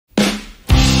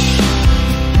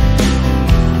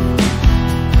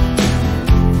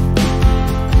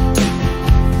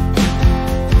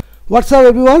What's up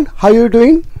everyone, how are you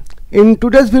doing? In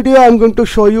today's video I'm going to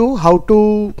show you how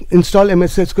to install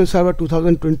MSSQL Server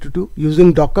 2022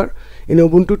 using Docker in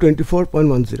Ubuntu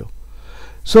 24.10.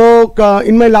 So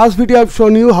in my last video I've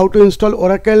shown you how to install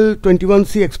Oracle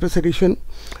 21c Express Edition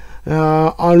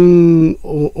on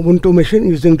Ubuntu machine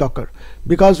using Docker,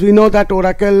 because we know that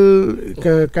Oracle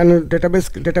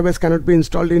database cannot be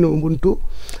installed in Ubuntu,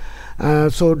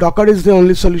 so Docker is the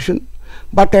only solution.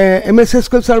 But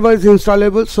MSSQL Server is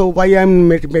installable, so why I'm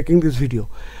making this video?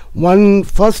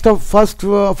 First of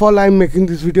all, I'm making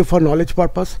this video for knowledge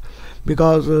purpose,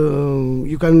 because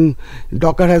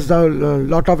Docker has a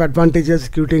lot of advantages,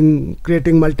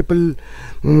 creating multiple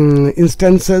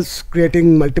instances,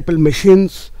 creating multiple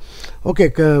machines.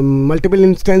 Okay, multiple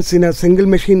instance in a single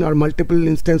machine or multiple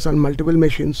instance on multiple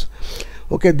machines.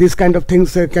 Okay, these kind of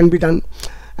things can be done.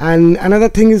 And another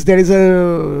thing is, there is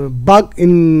a bug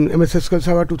in MSSQL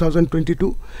Server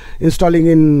 2022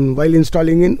 while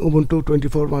installing in Ubuntu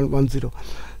 24.10.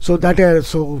 So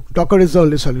Docker is the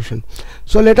only solution.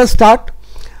 So let us start.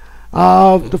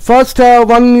 The first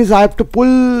one is I have to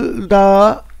pull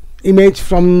the image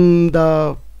from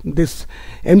this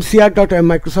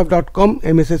mcr.microsoft.com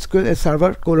MSSQL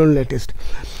Server latest.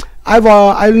 I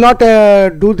will not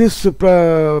do this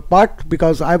part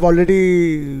because I've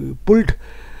already pulled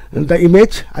the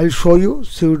image. I'll show you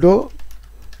sudo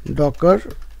docker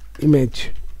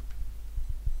image.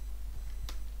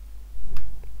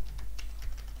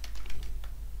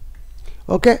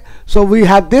 Okay, so we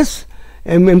have this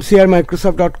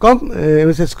mcr.microsoft.com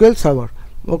MSSQL Server.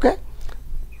 Okay,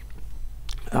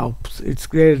 it's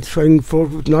created, showing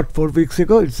not 4 weeks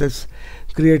ago. It says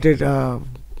created.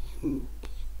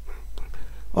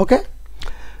 Okay,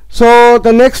 so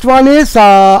the next one is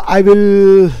I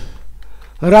will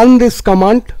run this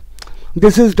command.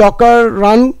 This is docker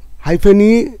run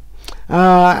 -e,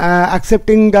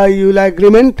 accepting the EULA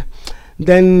agreement,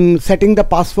 then setting the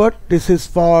password. This is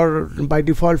for by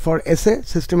default for SA,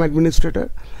 system administrator.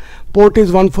 Port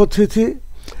is 1433.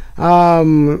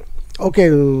 Okay,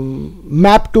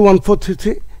 map to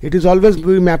 1433. It is always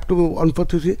be mapped to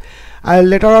 1433.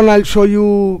 Later on I'll show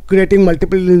you creating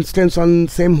multiple instance on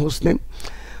same host name.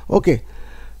 Okay,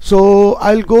 so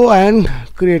I'll go and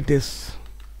create this.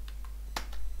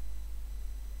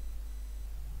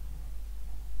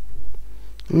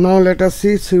 Now let us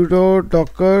see sudo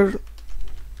docker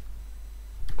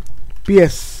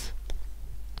ps.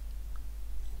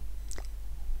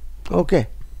 Okay,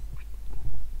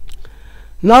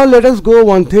 now let us go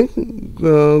one thing.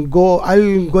 I'm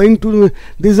going to,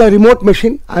 this is a remote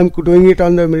machine. I'm doing it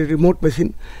on the remote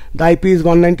machine. The IP is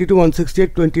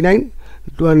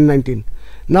 192.168.29.219.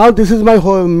 Now this is my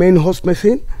main host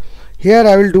machine. Here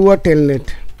I will do a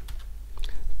telnet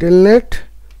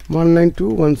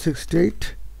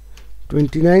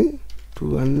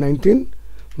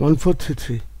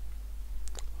 192.168.29.219.1433.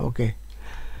 Okay,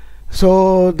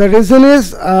 so the reason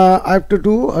is I have to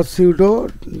do a sudo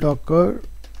docker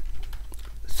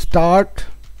start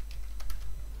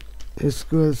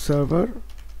SQL Server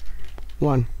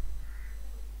 1.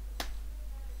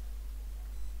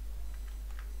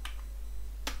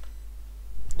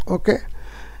 Okay,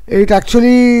 it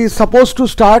actually supposed to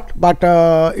start, but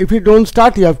if you don't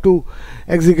start, you have to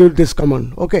execute this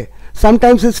command. Okay,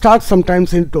 sometimes it starts,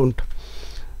 sometimes it don't.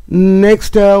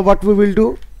 Next, what we will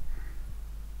do,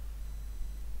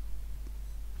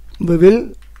 we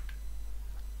will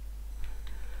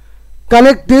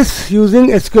connect this using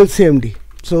sqlcmd.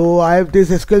 So I have this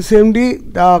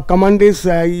sqlcmd. The command is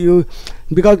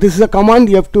because this is a command,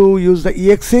 you have to use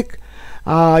the exec.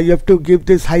 You have to give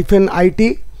this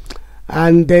 -it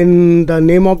and then the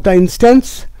name of the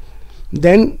instance,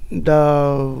 then the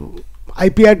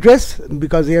IP address,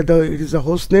 because here it is a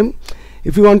host name.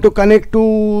 If you want to connect to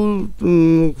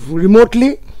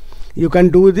remotely, you can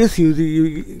do this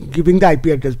giving the IP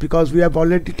address, because we have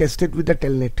already tested with the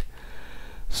telnet.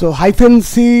 So -c,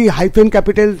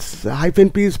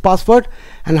 -p is password,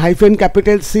 and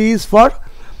 -C is for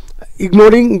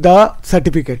ignoring the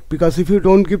certificate, because if you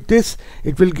don't give this,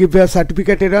 it will give a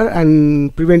certificate error and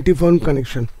prevent you from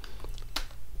connection.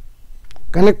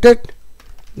 Connected.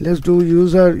 Let's do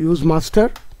use master,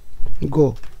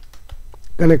 go,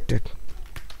 connected.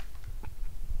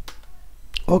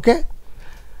 Okay,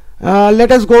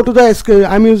 let us go to the SQL.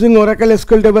 I'm using Oracle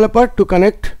SQL Developer to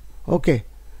connect. Okay,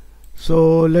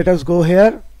 so let us go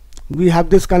here. We have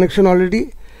this connection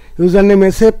already.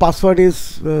 Username SA, password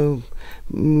is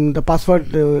the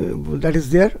password that is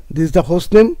there. This is the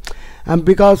host name, and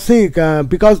because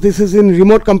this is in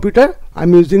remote computer,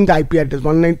 I'm using the IP address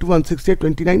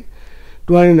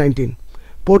 192.168.29.219.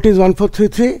 Port is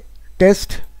 1433.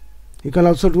 Test. You can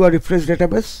also do a refresh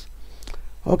database.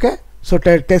 Okay, so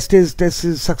test is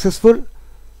successful.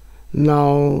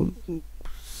 Now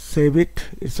save it,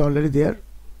 it's already there.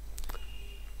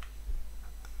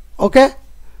 Okay,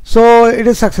 so it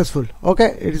is successful.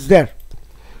 Okay, it is there.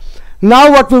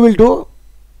 Now what we will do,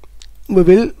 we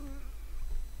will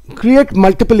create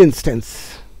multiple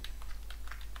instances.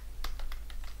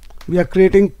 We are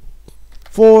creating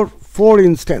four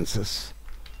instances.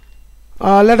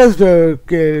 Let us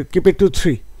keep it to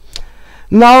 3.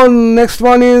 Now next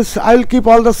one is, I will keep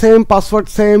all the same, password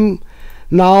same.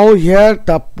 Now here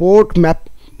the port map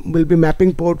will be,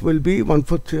 mapping port will be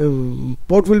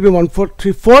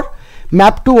 1434,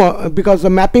 map to because the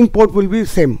mapping port will be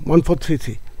same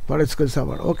 1433 for SQL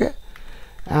Server. Okay,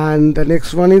 and the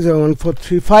next one is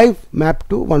 1435, map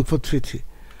to 1433.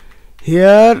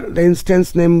 Here the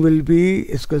instance name will be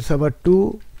SQL Server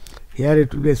 2, here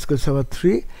it will be SQL Server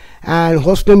 3, and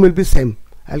host name will be same.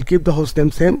 I'll keep the host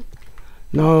name same.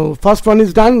 Now first one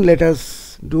is done, let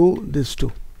us do this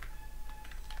too.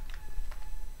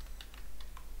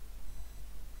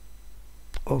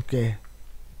 Okay,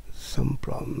 some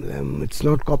problem, it's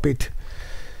not copied,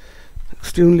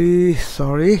 extremely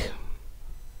sorry.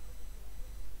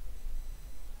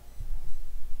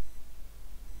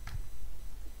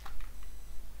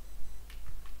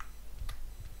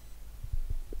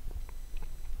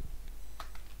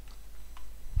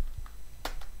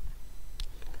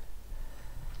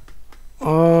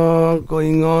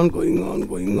 Going on.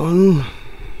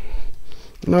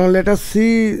 Now let us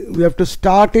see, we have to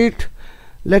start it.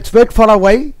 Let's wait for a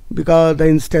while because the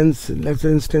instance, let's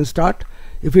the instance start.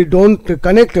 If we don't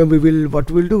connect, we will, what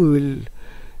we will do, we will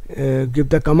give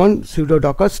the command sudo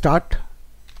docker start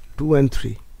 2 and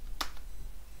 3.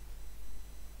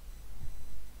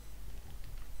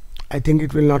 I think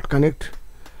it will not connect.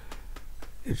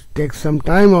 It takes some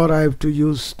time, or I have to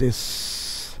use this.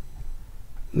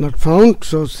 Not found.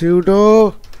 So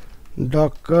sudo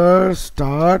docker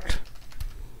start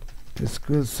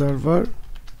SQL Server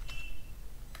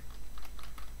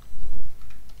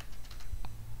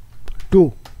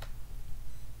 2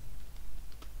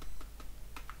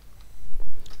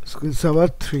 SQL Server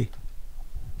 3.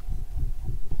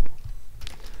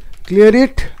 Clear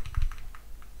it.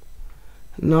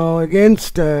 Now again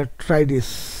try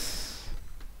this.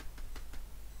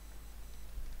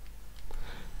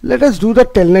 Let us do the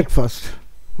telnet first.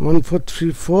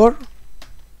 1434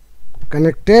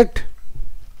 connected.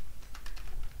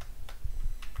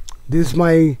 This is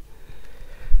my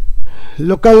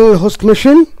local host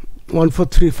machine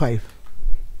 1435.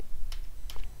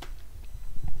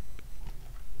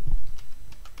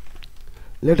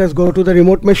 Let us go to the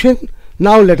remote machine.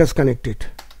 Now let us connect it.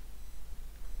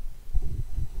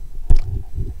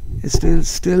 It's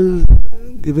still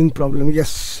giving problem.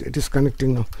 Yes, it is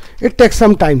connecting now. It takes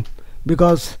some time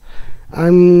because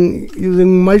I'm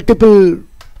using multiple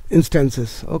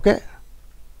instances. Okay,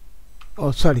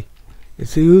 oh sorry,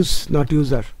 it's a use, not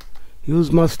user.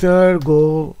 Use master,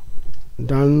 go,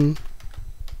 done.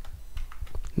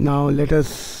 Now let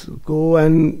us go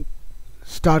and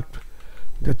start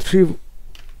the 3.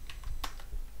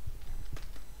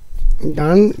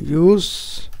 Done.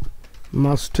 Use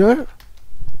master,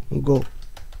 go.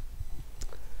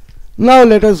 Now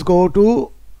let us go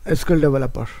to SQL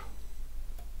Developer.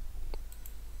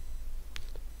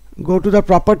 Go to the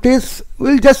properties.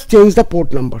 We'll just change the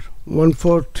port number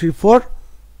 1434.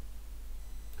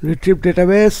 Retrieve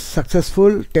database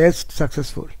successful, test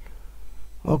successful.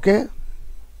 Okay,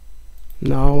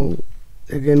 now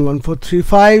again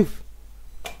 1435.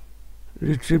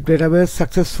 Retrieve database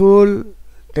successful,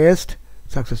 test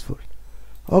successful.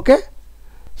 Okay,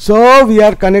 so we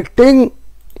are connecting,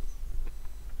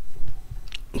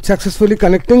 successfully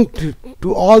connecting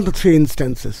to all the 3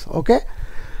 instances. Okay,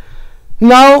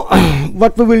 now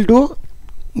what we will do,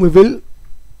 we will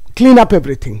clean up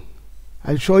everything.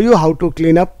 I'll show you how to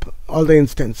clean up all the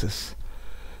instances.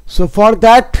 So for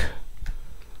that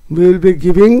we will be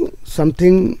giving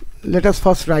something. Let us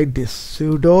first write this: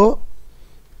 sudo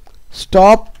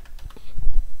stop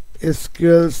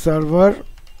SQL Server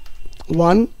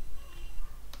 1,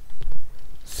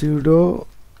 sudo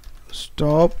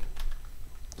stop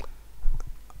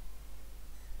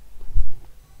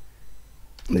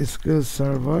SQL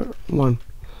Server 1.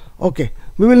 Okay,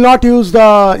 we will not use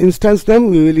the instance name,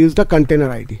 we will use the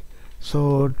container ID.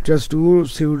 So just do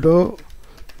sudo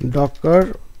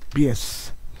docker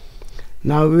ps.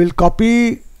 Now we will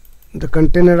copy the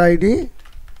container ID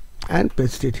and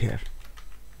paste it here.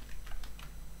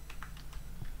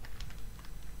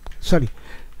 Sorry,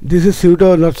 this is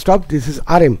sudo, not stop, this is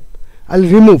rm. I'll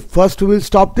remove. First we will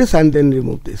stop this and then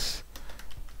remove this.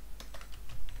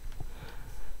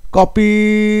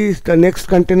 copy the next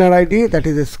container ID, that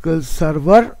is SQL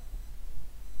Server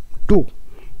 2.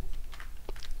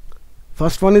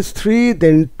 First one is 3,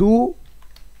 then 2,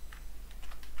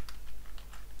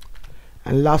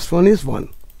 and last one is 1.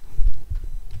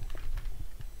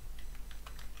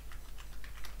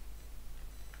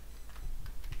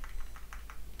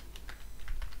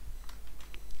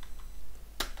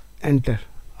 Enter.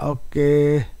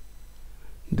 Okay,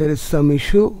 there is some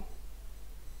issue.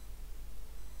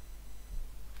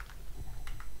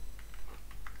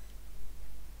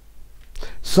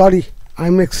 Sorry,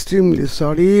 I'm extremely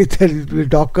sorry. There is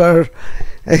Docker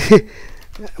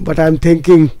but I'm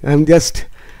thinking I'm just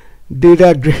did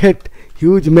a great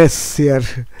huge mess here.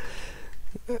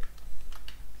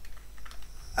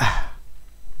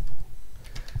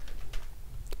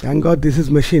 Thank God this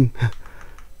is machine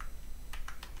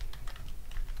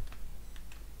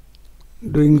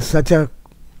doing such a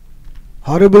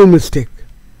horrible mistake.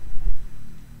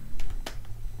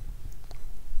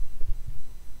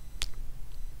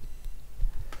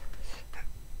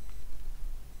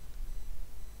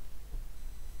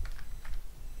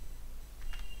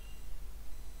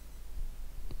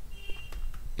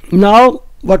 Now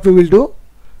what we will do,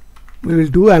 we will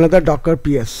do another docker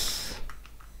ps.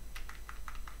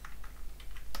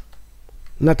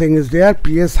 Nothing is there,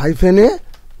 ps -a,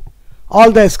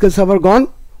 all the SQL Server gone,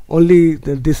 only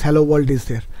this hello world is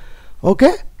there.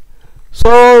 Okay,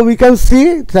 so we can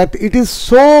see that it is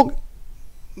so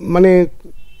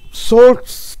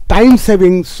time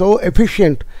saving, so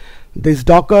efficient. This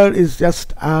Docker is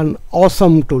just an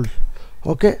awesome tool.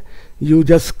 Okay, you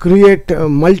just create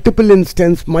multiple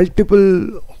instance,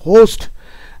 multiple host,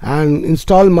 and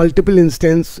install multiple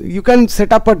instance. You can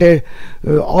set up a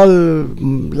all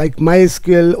like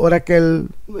MySQL, Oracle,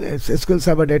 SQL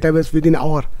Server database within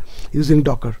hour using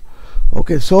Docker.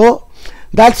 Okay, so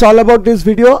that's all about this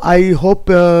video. I hope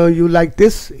you like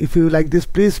this. If you like this,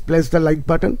 please press the like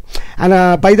button.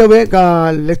 And by the way,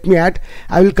 let me add,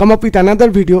 I will come up with another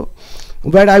video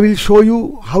where I will show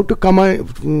you how to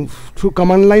through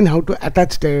command line how to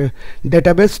attach the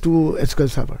database to SQL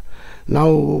Server. Now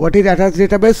what is attached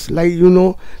database? Like you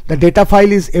know, the data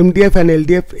file is MDF and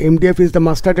LDF. MDF is the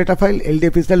master data file,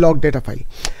 LDF is the log data file.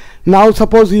 Now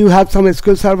suppose you have some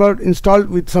SQL Server installed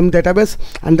with some database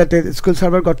and that SQL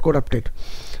Server got corrupted.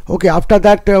 Okay, after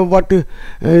that your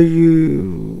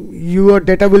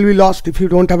data will be lost if you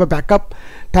don't have a backup.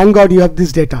 Thank God you have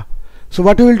this data. So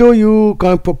what you will do, you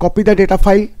copy the data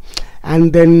file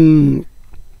and then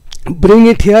bring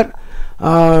it here,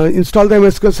 install the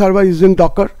MSSQL Server using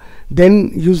Docker,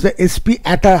 then use the sp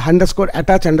attach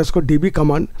 _db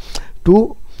command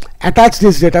to attach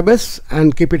this database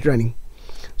and keep it running.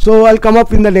 So I'll come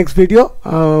up in the next video,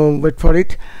 wait for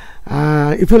it.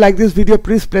 If you like this video,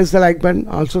 please press the like button,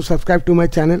 also subscribe to my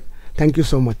channel. Thank you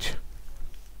so much.